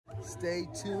Stay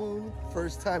tuned.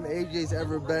 First time AJ's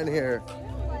ever been here.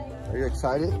 Are you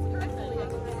excited?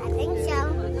 I think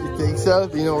so. You think so?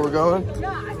 Do you know where we're going? No,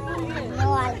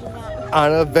 I do not.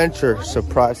 On an adventure.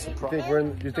 Surprise, surprise. Do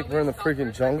you think we're in the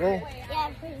freaking jungle? Yeah,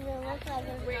 because it looks like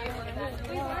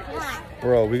it's not.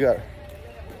 Bro, we got...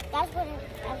 That's what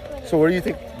it So where do you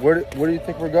think do you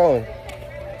think we're going?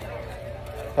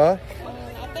 Huh?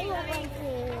 I think we're going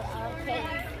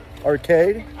to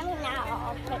Arcade? I mean, not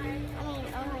arcade.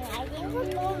 I think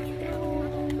we're going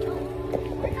to...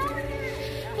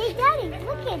 Hey, Daddy,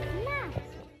 look at that.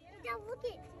 Now look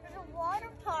at the water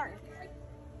park.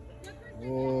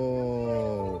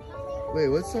 Whoa. Wait,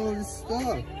 what's all this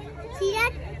stuff? See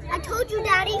that? I told you,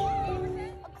 Daddy. A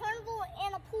carnival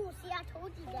and a pool. See, I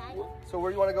told you, Daddy. So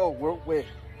where do you want to go? Wait,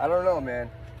 I don't know,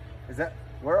 man.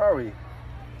 Where are we?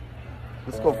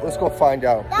 Let's go find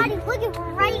out. Daddy, look at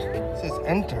right. It says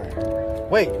enter.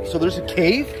 Wait, so there's a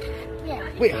cave? Yeah.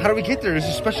 Wait, how do we get there? There's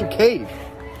a special cave.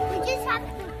 We just have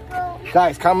to go.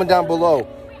 Guys, comment down below.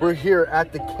 We're here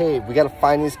at the cave. We gotta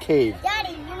find this cave.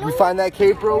 Daddy, you know We find that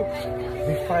cave, bro?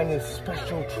 We find this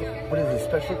special cave. What is this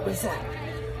special? What is that?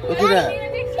 Look at that.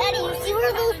 Daddy, you see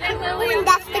where those people are going?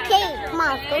 That's the cave. Come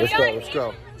on, Let's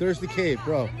go. There's the cave,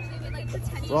 bro.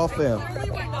 We're all fam.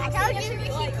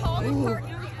 I told you.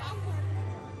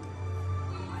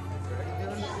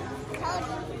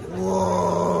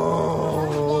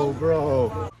 Whoa,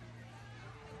 bro.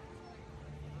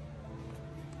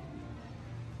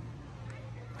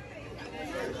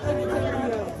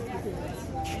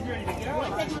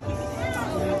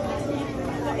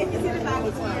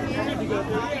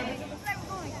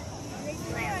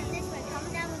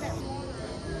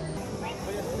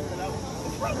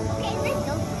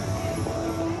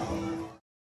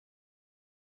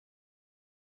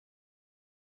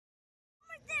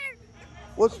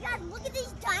 What's... Guys, look at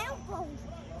these dino bones.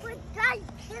 But guys,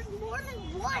 there's more than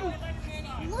one.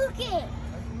 Look it.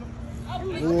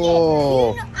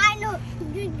 Whoa. I know.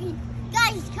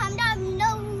 Guys, come down and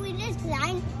know who it is, because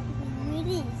I know who it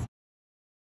is.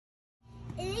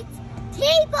 It's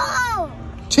T-Bone.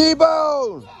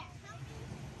 T-Bone.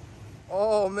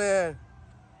 Oh, man.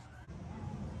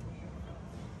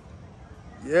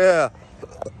 Yeah.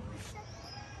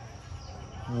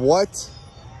 What?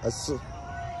 That's so...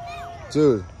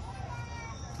 Dude.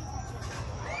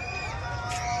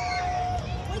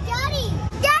 Hey, Daddy!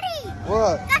 Daddy!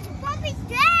 What? That's Bumpy's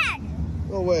dad!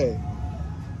 No way.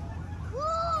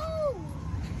 Whoa!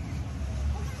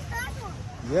 Look at that one.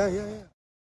 Yeah.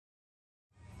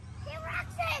 Hey,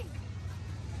 Roxy!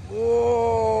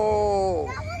 Whoa.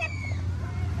 Now look at...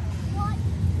 What?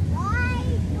 Why?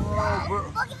 Whoa, bro.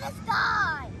 Look at this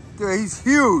guy! Dude, he's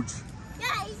huge.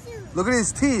 Yeah, he's huge. Look at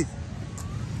his teeth.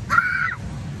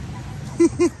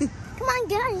 Come on,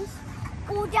 guys.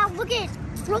 Oh, Dad, look at it.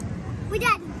 We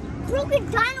got broken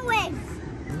dino eggs.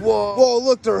 Whoa,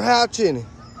 look, they're hatching.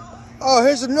 Oh,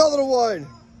 here's another one.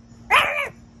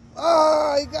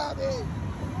 Oh, he got me.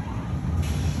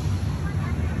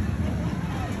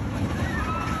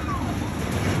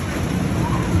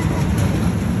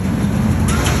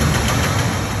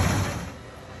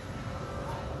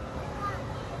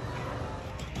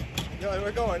 Yo,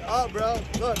 we're going up, bro.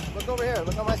 Look over here.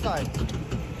 Look on my side.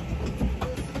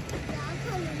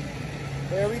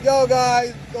 There we go,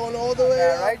 guys. Going all the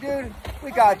way up. Right, dude? We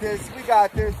got this.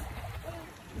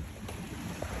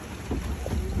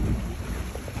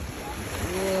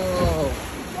 Whoa.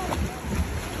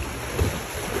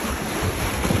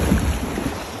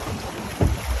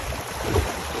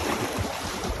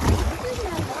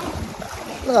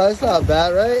 No, it's not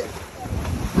bad, right?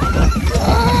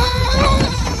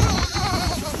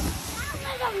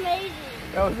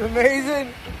 That was amazing. That was amazing.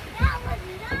 That was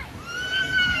nuts.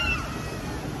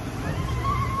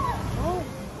 Oh,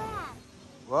 crap.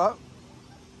 What?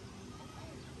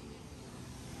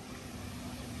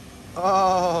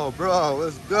 Oh, bro,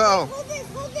 let's go. Hold this.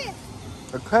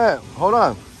 Okay, hold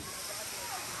on.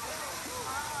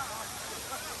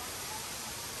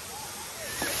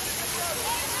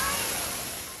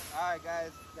 Alright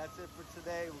guys, that's it for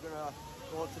today. We're gonna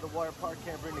go to the water park.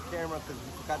 Can't bring the camera because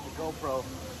we forgot the GoPro.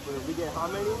 But if we get how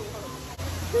many?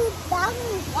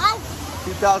 2,000 likes.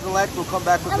 2,000 likes, we'll come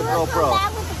back with the GoPro. Come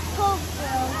back with the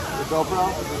GoPro. The GoPro?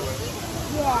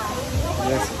 Yeah.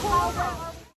 Yes.